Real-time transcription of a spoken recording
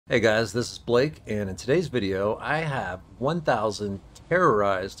Hey guys, this is Blake, and in today's video I have 1,000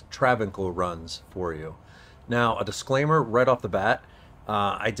 terrorized Travincal runs for you. Now, a disclaimer right off the bat,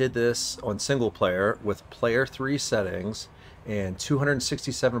 I did this on single player with player 3 settings and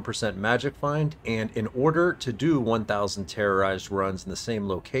 267% magic find, and in order to do 1,000 terrorized runs in the same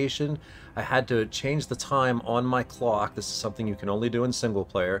location, I had to change the time on my clock. This is something you can only do in single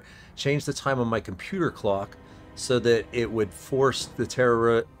player. Change the time on my computer clock so that it would force the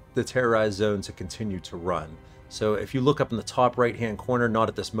terrorized zone to continue to run. So if you look up in the top right hand corner, not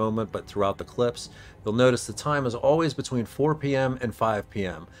at this moment but throughout the clips, you'll notice the time is always between 4 p.m. and 5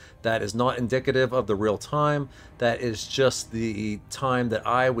 p.m. That is not indicative of the real time. That is just the time that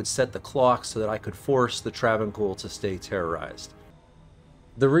I would set the clock so that I could force the Travincal to stay terrorized.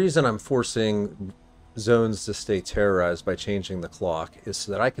 The reason I'm forcing zones to stay terrorized by changing the clock is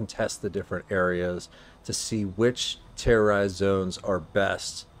so that I can test the different areas to see which terrorized zones are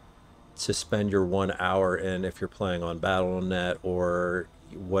best to spend your 1 hour in if you're playing on Battle.net or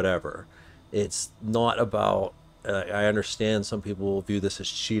whatever. It's not about, I understand some people will view this as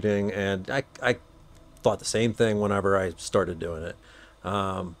cheating, and I thought the same thing whenever I started doing it.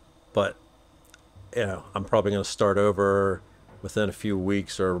 But, you know, I'm probably going to start over within a few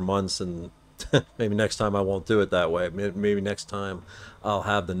weeks or months, and maybe next time I won't do it that way. Maybe next time I'll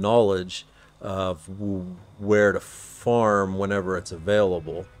have the knowledge of where to farm whenever it's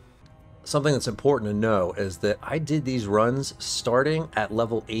available. Something that's important to know is that I did these runs starting at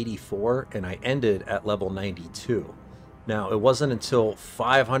level 84 and I ended at level 92. Now, it wasn't until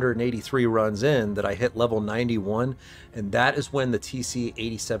 583 runs in that I hit level 91, and that is when the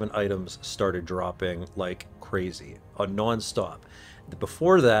TC87 items started dropping like crazy, non-stop.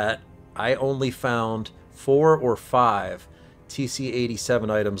 Before that, I only found 4 or 5 TC87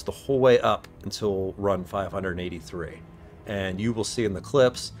 items the whole way up until run 583. And you will see in the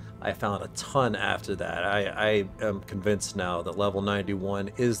clips, I found a ton after that. I am convinced now that level 91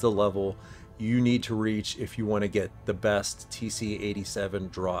 is the level you need to reach if you want to get the best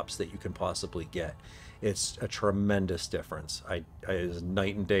TC87 drops that you can possibly get. It's a tremendous difference. It's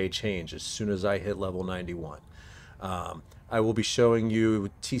night and day change as soon as I hit level 91. I will be showing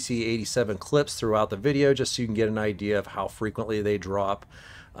you TC87 clips throughout the video just so you can get an idea of how frequently they drop.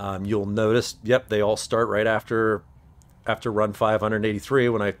 You'll notice, yep, they all start right after run 583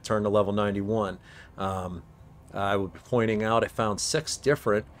 when I turned to level 91. I will be pointing out I found 6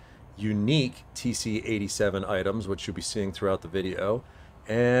 different unique TC87 items, which you'll be seeing throughout the video.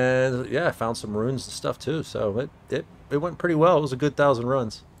 And yeah, I found some runes and stuff too, so it went pretty well. It was a good 1,000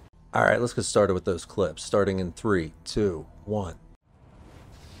 runs. All right, let's get started with those clips, starting in 3, 2, 1.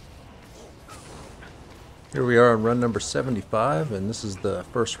 Here we are on run number 75, and this is the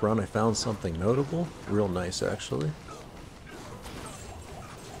first run I found something notable. Real nice, actually.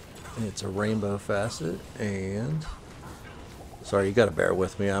 It's a rainbow facet, and sorry, you gotta bear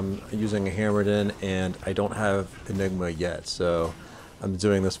with me. I'm using a hammered in, and I don't have Enigma yet, so I'm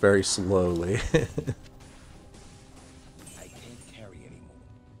doing this very slowly. I can't carry anymore.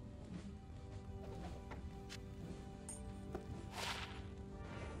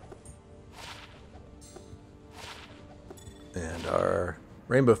 And our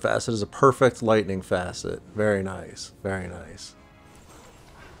rainbow facet is a perfect lightning facet. Very nice, very nice.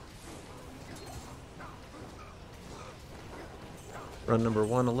 Run number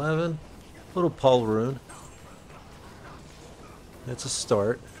 111, little Paul rune. It's a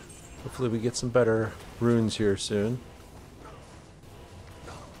start. Hopefully we get some better runes here soon.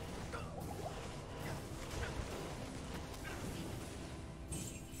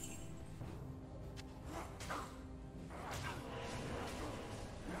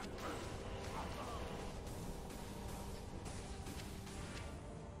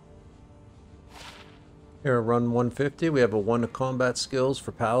 Here at run 150, we have a 1 to combat skills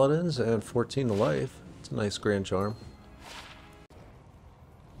for paladins and 14 to life. It's a nice grand charm.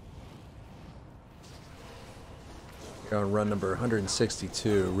 Here on run number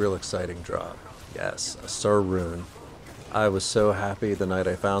 162, real exciting drop. Yes, a star rune. I was so happy the night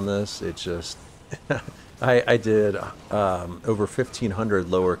I found this. It just, I did over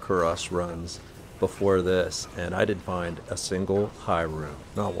 1,500 lower Kuros runs before this, and I didn't find a single high rune,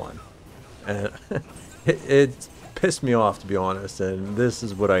 not one. And it pissed me off, to be honest, and this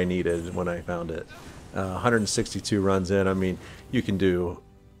is what I needed when I found it. 162 runs in, I mean, you can do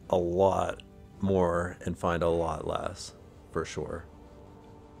a lot more and find a lot less, for sure.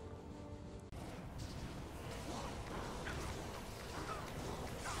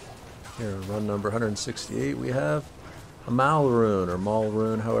 Here, run number 168, we have a Mal rune, or Mal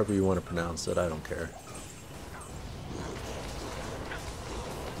rune, however you want to pronounce it, I don't care.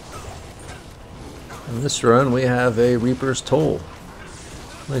 In this run we have a Reaper's Toll.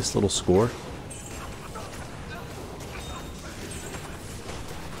 Nice little score.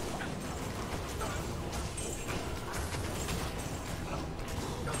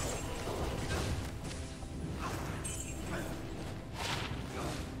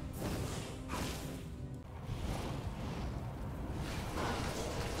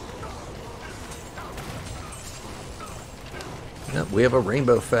 Yep, we have a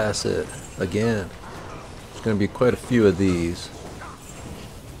rainbow facet again. There's going to be quite a few of these.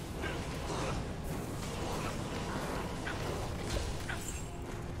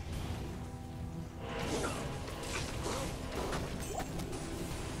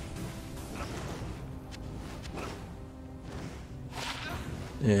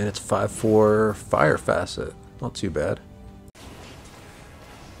 And it's 5/4 fire facet. Not too bad.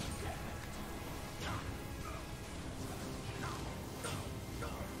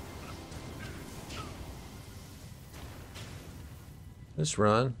 This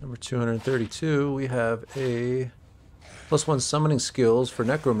run, number 232, we have a +1 summoning skills for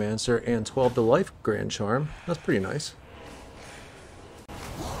Necromancer and 12 to life Grand Charm. That's pretty nice.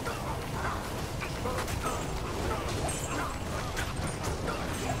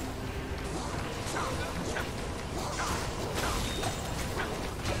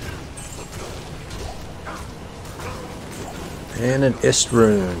 And an Ist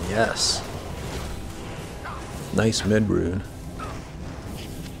rune, yes. Nice mid rune.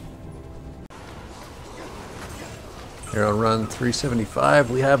 Here on run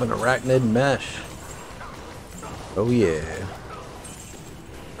 375, we have an Arachnid Mesh. Oh yeah.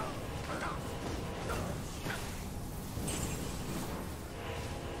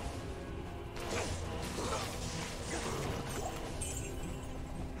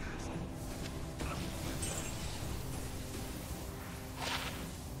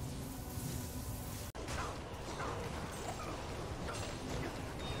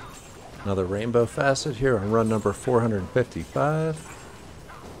 Another rainbow facet here on run number 455.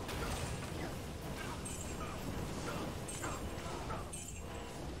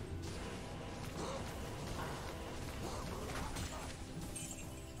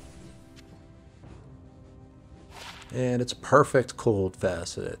 And it's a perfect cold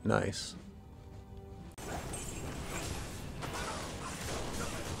facet. Nice.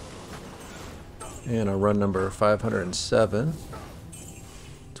 And on run number 507.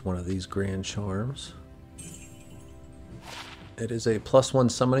 One of these Grand Charms. It is a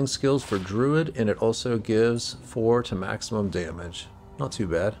 +1 summoning skills for Druid, and it also gives 4 to maximum damage. Not too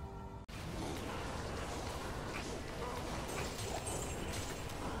bad.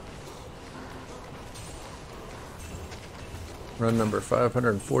 Run number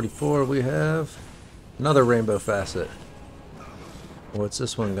 544, we have another rainbow facet. What's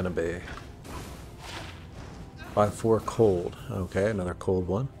this one gonna be? 5/4 cold. Okay, another cold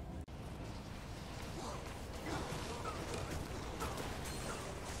one.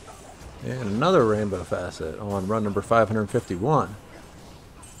 And another rainbow facet on run number 551.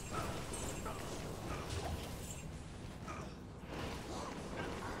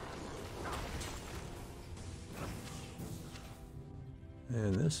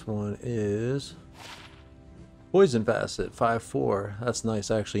 And this one is poison facet 5/4. That's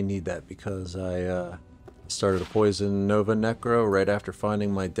nice. I actually need that because I started a Poison Nova Necro right after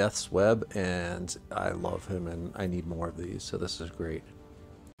finding my Death's Web, and I love him and I need more of these, so this is great.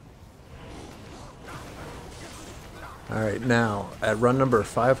 Alright, now at run number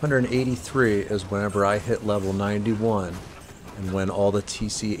 583 is whenever I hit level 91 and when all the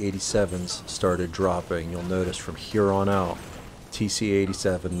TC87's started dropping. You'll notice from here on out,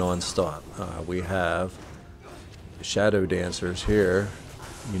 TC87 non-stop. We have Shadow Dancers here,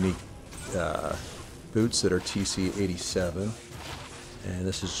 unique boots that are TC87, and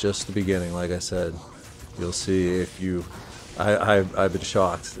this is just the beginning. Like I said, you'll see if you I've been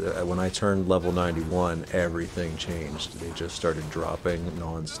shocked when I turned level 91, everything changed. They just started dropping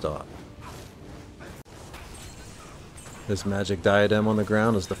non-stop. This magic diadem on the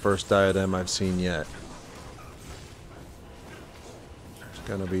ground is the first diadem I've seen yet. There's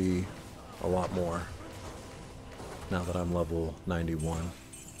gonna be a lot more now that I'm level 91.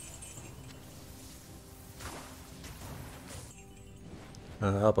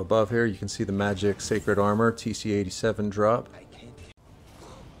 Up above here, you can see the Magic Sacred Armor TC87 drop.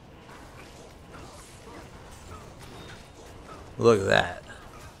 Look at that.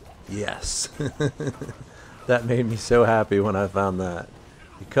 Yes. That made me so happy when I found that.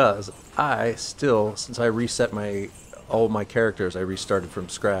 Because I still, since I reset all my characters, I restarted from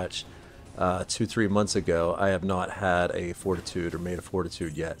scratch 2-3 months ago, I have not had a Fortitude or made a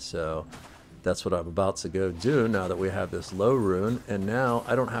Fortitude yet. So That's what I'm about to go do now that we have this low rune, and now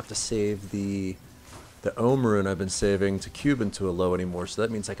I don't have to save the ohm rune I've been saving to cube into a low anymore, so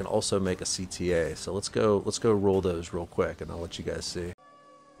that means I can also make a CTA. So let's go roll those real quick and I'll let you guys see.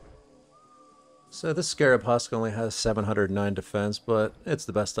 So this Scarab Husk only has 709 defense, but it's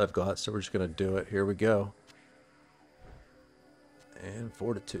the best I've got, so we're just gonna do it. Here we go. And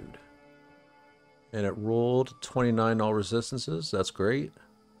Fortitude. And it rolled 29 all resistances. That's great.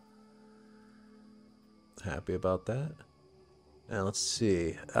 Happy about that. Now let's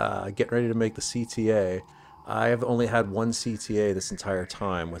see. Getting ready to make the CTA. I have only had one CTA this entire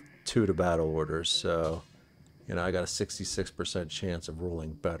time with 2 to battle orders, so you know I got a 66% chance of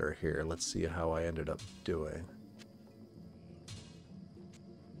rolling better here. Let's see how I ended up doing.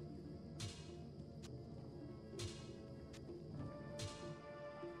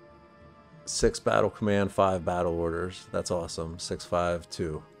 Six battle command, 5 battle orders. That's awesome. 6, 5,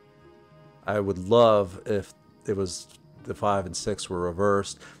 2. I would love if it was the 5 and 6 were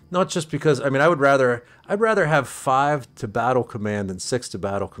reversed. Not just because, I mean, I'd rather have 5 to battle command than 6 to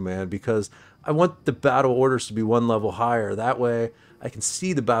battle command, because I want the battle orders to be 1 level higher. That way I can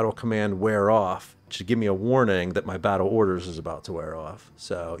see the battle command wear off to give me a warning that my battle orders is about to wear off.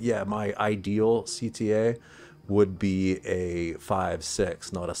 So yeah, my ideal CTA would be a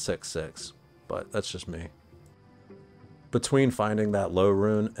 5-6, not a 6-6. But that's just me. Between finding that low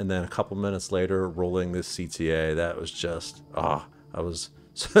rune and then a couple minutes later rolling this CTA, that was just, that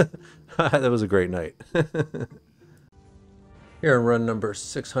was a great night. Here in run number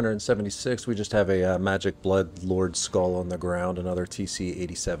 676, we just have a Magic Blood Lord Skull on the ground, another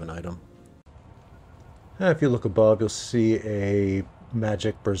TC87 item. If you look above, you'll see a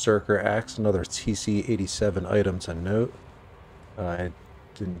Magic Berserker Axe, another TC87 item to note. I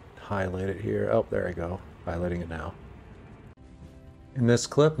didn't highlight it here. Oh, there I go. Highlighting it now. In this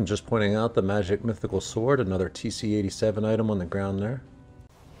clip, I'm just pointing out the Magic Mythical Sword, another TC87 item on the ground there.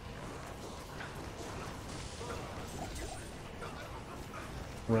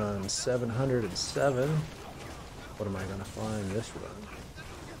 Run 707. What am I going to find this run?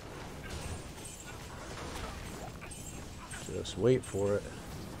 Just wait for it.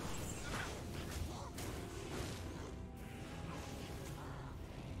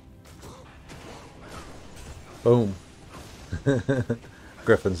 Boom.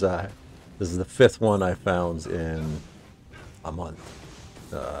 Griffin's Eye. This is the 5th one I found in a month.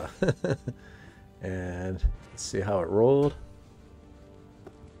 And let's see how it rolled.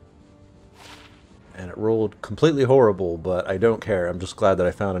 And it rolled completely horrible, but I don't care. I'm just glad that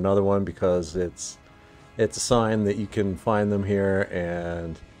I found another one, because it's a sign that you can find them here,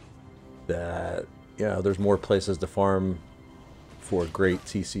 and that, you know, there's more places to farm for great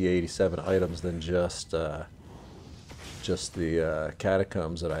TC87 items than just the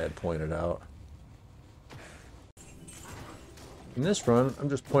catacombs that I had pointed out. In this run, I'm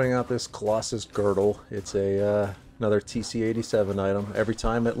just pointing out this Colossus Girdle. It's another TC87 item. Every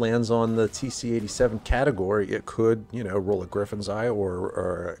time it lands on the TC87 category, it could, you know, roll a Griffin's Eye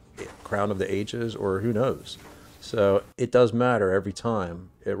or a Crown of the Ages, or who knows. So it does matter every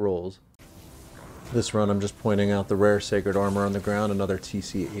time it rolls. This run, I'm just pointing out the rare Sacred Armor on the ground, another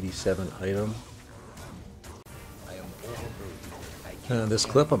TC87 item. This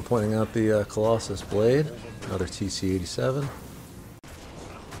clip, I'm pointing out the Colossus Blade, another TC87.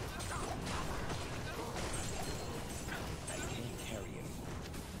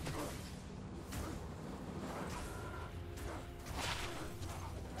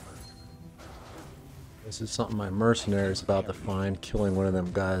 This is something my mercenary is about to find, killing one of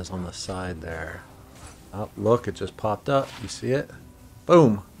them guys on the side there. Oh, look, it just popped up. You see it?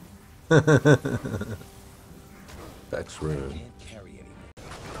 Boom! Vex Rune.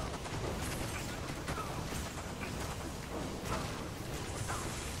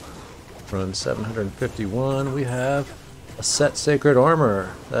 Run 751, we have a set Sacred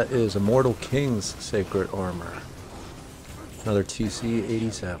Armor. That is Immortal King's Sacred Armor. Another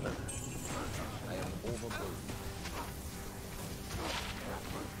TC87.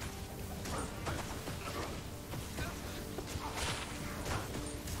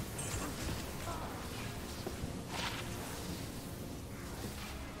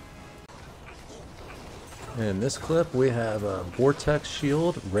 In this clip, we have a Vortex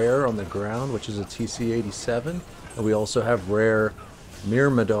Shield, rare on the ground, which is a TC87. And we also have rare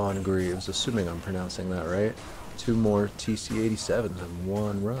Myrmidon Greaves, assuming I'm pronouncing that right. 2 more TC87s in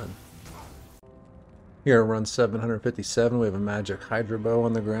one run. Here at run 757, we have a Magic Hydra Bow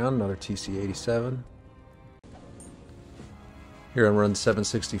on the ground, another TC87. Here on run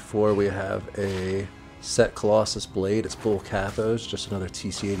 764, we have a Set Colossus Blade, it's full cathos, just another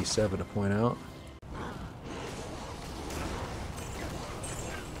TC87 to point out.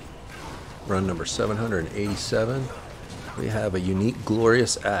 Run number 787. We have a unique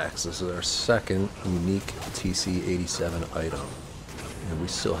Glorious Axe. This is our second unique TC87 item. And we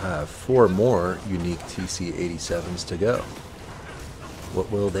still have 4 more unique TC87s to go. What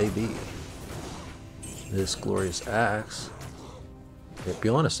will they be? This Glorious Axe. To be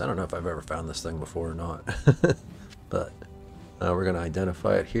honest, I don't know if I've ever found this thing before or not. But we're going to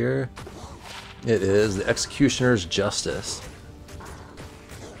identify it here. It is the Executioner's Justice.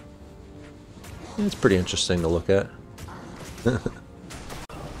 It's pretty interesting to look at.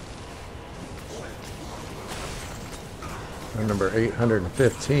 Number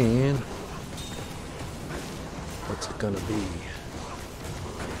 815. What's it gonna be?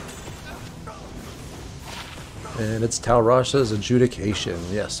 And it's Talrasha's Adjudication.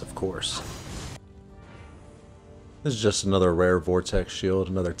 Yes, of course. This is just another rare Vortex Shield,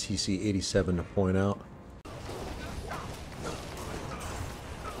 another TC87 to point out.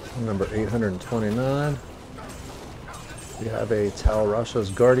 Number 829. We have a Talrasha's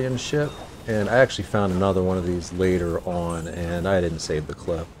Guardianship, and I actually found another one of these later on, and I didn't save the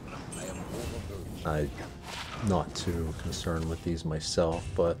clip. I'm not too concerned with these myself,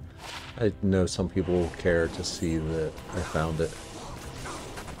 but I know some people will care to see that I found it.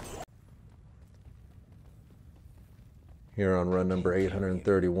 Here on run number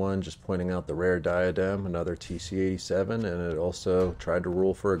 831, just pointing out the rare diadem, another TC87, and it also tried to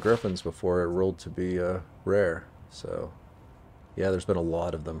rule for a Griffins before it ruled to be a rare. So yeah, there's been a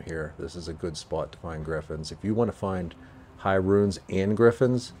lot of them here. This is a good spot to find Griffins. If you want to find high runes and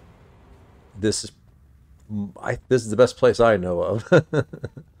Griffins, this is the best place I know of.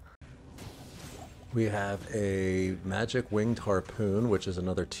 We have a Magic Winged Harpoon, which is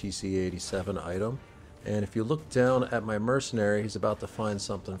another TC87 item. And if you look down at my mercenary, he's about to find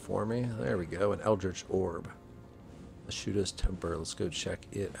something for me. There we go, an Eldritch Orb. The Shooter's Temper. Let's go check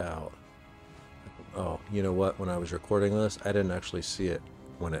it out. Oh, you know what? When I was recording this, I didn't actually see it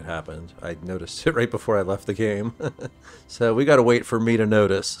when it happened. I noticed it right before I left the game. So we gotta wait for me to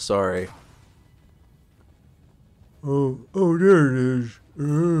notice. Sorry. Oh, there it is.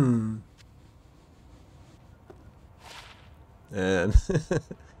 And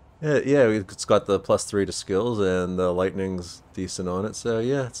yeah, it's got the +3 to skills, and the lightning's decent on it. So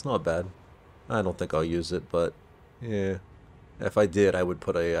yeah, it's not bad. I don't think I'll use it, but yeah. If I did, I would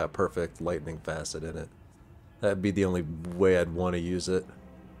put a perfect lightning facet in it. That'd be the only way I'd want to use it.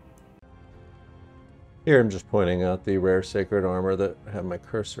 Here I'm just pointing out the rare sacred armor that I have my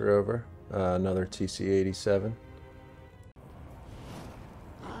cursor over. Another TC87.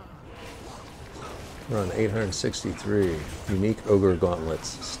 We're on 863. Unique Ogre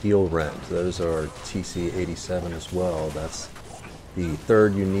Gauntlets, Steel Rent. Those are TC87 as well. That's the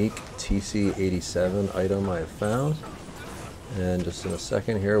third unique TC87 item I have found. And just in a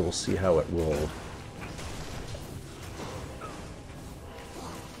second here, we'll see how it rolled.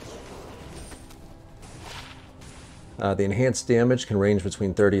 The enhanced damage can range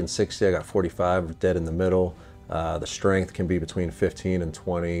between 30 and 60. I got 45, dead in the middle. The strength can be between 15 and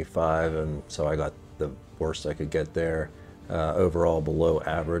 25, and so I got the worst I could get there. Overall below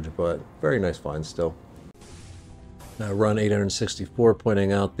average, but very nice find still. Now run 864,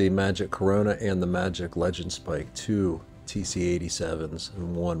 pointing out the Magic Corona and the Magic Legend Spike, 2 TC87s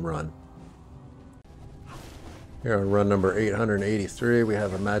in one run. Here on run number 883, we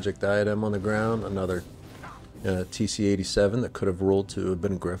have a Magic Diadem on the ground, another TC87 that could have ruled to have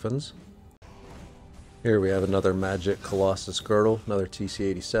been Griffins. Here we have another Magic Colossus Girdle, another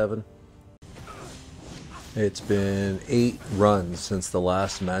TC87. It's been 8 runs since the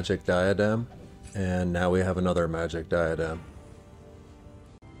last Magic Diadem, and now we have another Magic Diadem.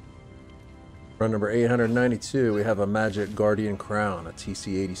 Run number 892, we have a Magic Guardian Crown, a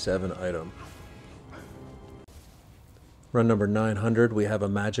TC87 item. Run number 900, we have a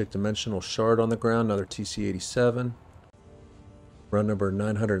Magic Dimensional Shard on the ground, another TC87. Run number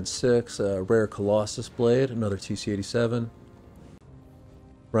 906, a Rare Colossus Blade, another TC87.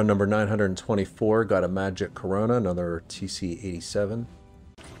 Run number 924, got a Magic Corona, another TC87.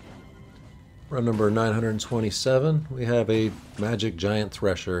 Run number 927, we have a Magic Giant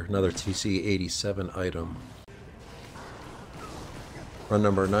Thresher, another TC87 item. Run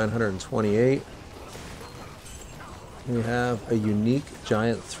number 928, we have a unique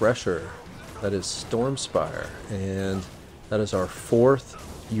Giant Thresher, that is Stormspire, and that is our 4th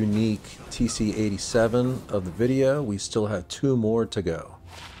unique TC87 of the video. We still have 2 more to go.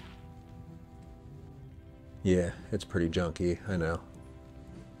 Yeah, it's pretty junky, I know.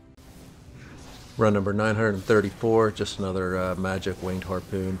 Run number 934, just another Magic Winged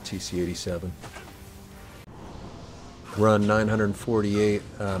Harpoon, TC87. Run 948,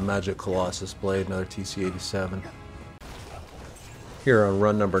 Magic Colossus Blade, another TC87. Here on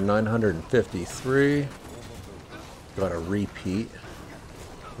run number 953, got a repeat.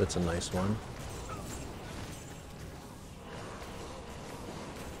 That's a nice one.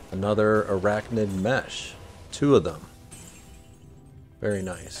 Another Arachnid Mesh, 2 of them. Very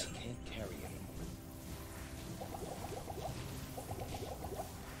nice.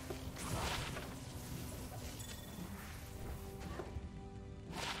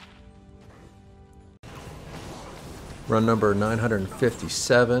 Run number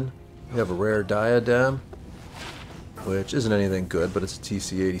 957, we have a rare diadem, which isn't anything good, but it's a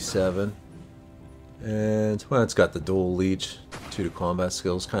TC87. And, well, it's got the dual leech, 2 to combat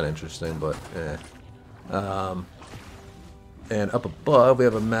skills, kind of interesting, but eh. And up above, we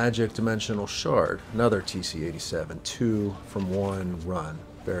have a Magic Dimensional Shard, another TC87, 2 from 1 run.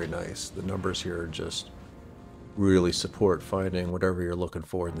 Very nice. The numbers here are just really support finding whatever you're looking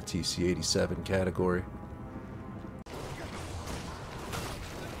for in the TC87 category.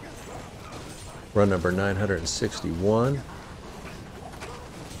 Run number 961.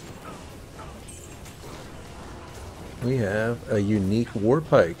 We have a unique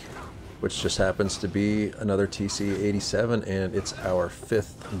Warpike, which just happens to be another TC87, and it's our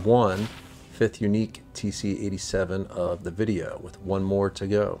 5th unique TC87 of the video, with 1 more to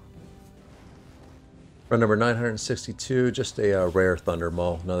go. Run number 962, just a rare Thunder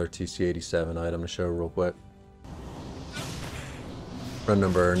Maul, another TC87 item to show real quick. Run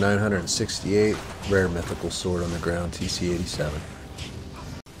number 968, rare mythical sword on the ground, TC87.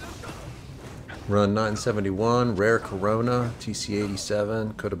 Run 971, rare Corona,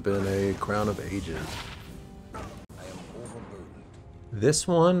 TC87, could have been a Crown of Ages. This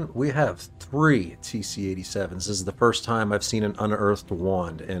one, we have 3 TC87s. This is the first time I've seen an unearthed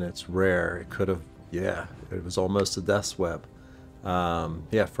wand, and it's rare. It could have, yeah, it was almost a Death's Web.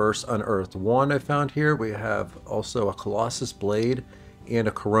 Yeah, first unearthed wand I found here. We have also a Colossus Blade and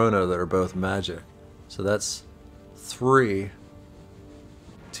a Corona that are both magic. So that's 3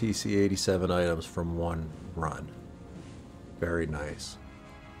 TC87 items from 1 run. Very nice.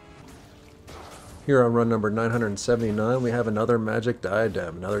 Here on run number 979, we have another Magic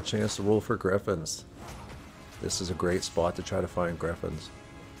Diadem, another chance to roll for Griffins. This is a great spot to try to find Griffins.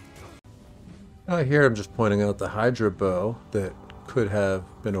 Here I'm just pointing out the Hydra Bow that could have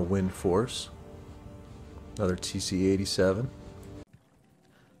been a Wind Force. Another TC87.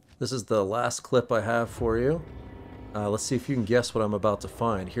 This is the last clip I have for you. Let's see if you can guess what I'm about to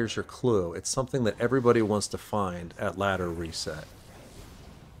find. Here's your clue. It's something that everybody wants to find at ladder reset.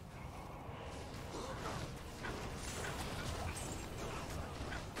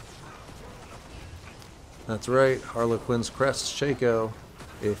 That's right, Harlequin's Crest Shaco.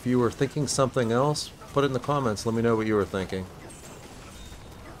 If you were thinking something else, put it in the comments. Let me know what you were thinking.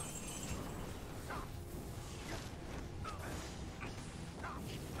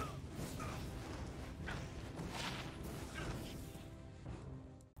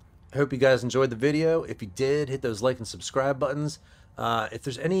 I hope you guys enjoyed the video. If you did, hit those like and subscribe buttons. If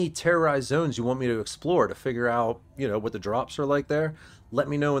there's any terrorized zones you want me to explore to figure out, you know, what the drops are like there, let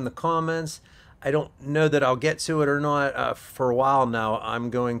me know in the comments. I don't know that I'll get to it or not. For a while now, I'm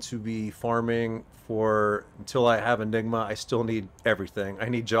going to be farming until I have Enigma. I still need everything. I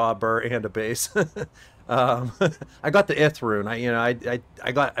need Jobber and a base. I got the Ith rune.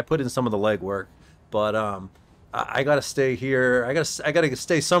 I put in some of the legwork, but I gotta stay here. I gotta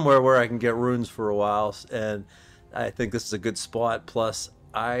stay somewhere where I can get runes for a while, and I think this is a good spot. Plus,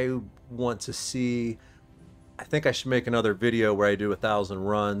 I want to see. I think I should make another video where I do 1,000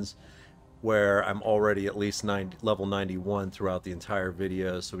 runs, where I'm already at least level 91 throughout the entire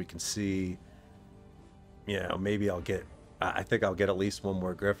video, so we can see. You know, maybe I'll get. I think I'll get at least 1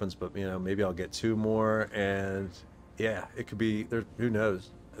 more Griffins, but you know, maybe I'll get 2 more, and yeah, it could be there. Who knows?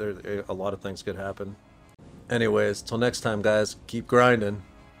 A lot of things could happen. Anyways, till next time, guys, keep grinding.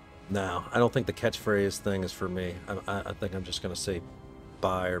 Now, I don't think the catchphrase thing is for me. I think I'm just going to say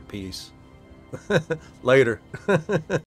bye or peace. Later.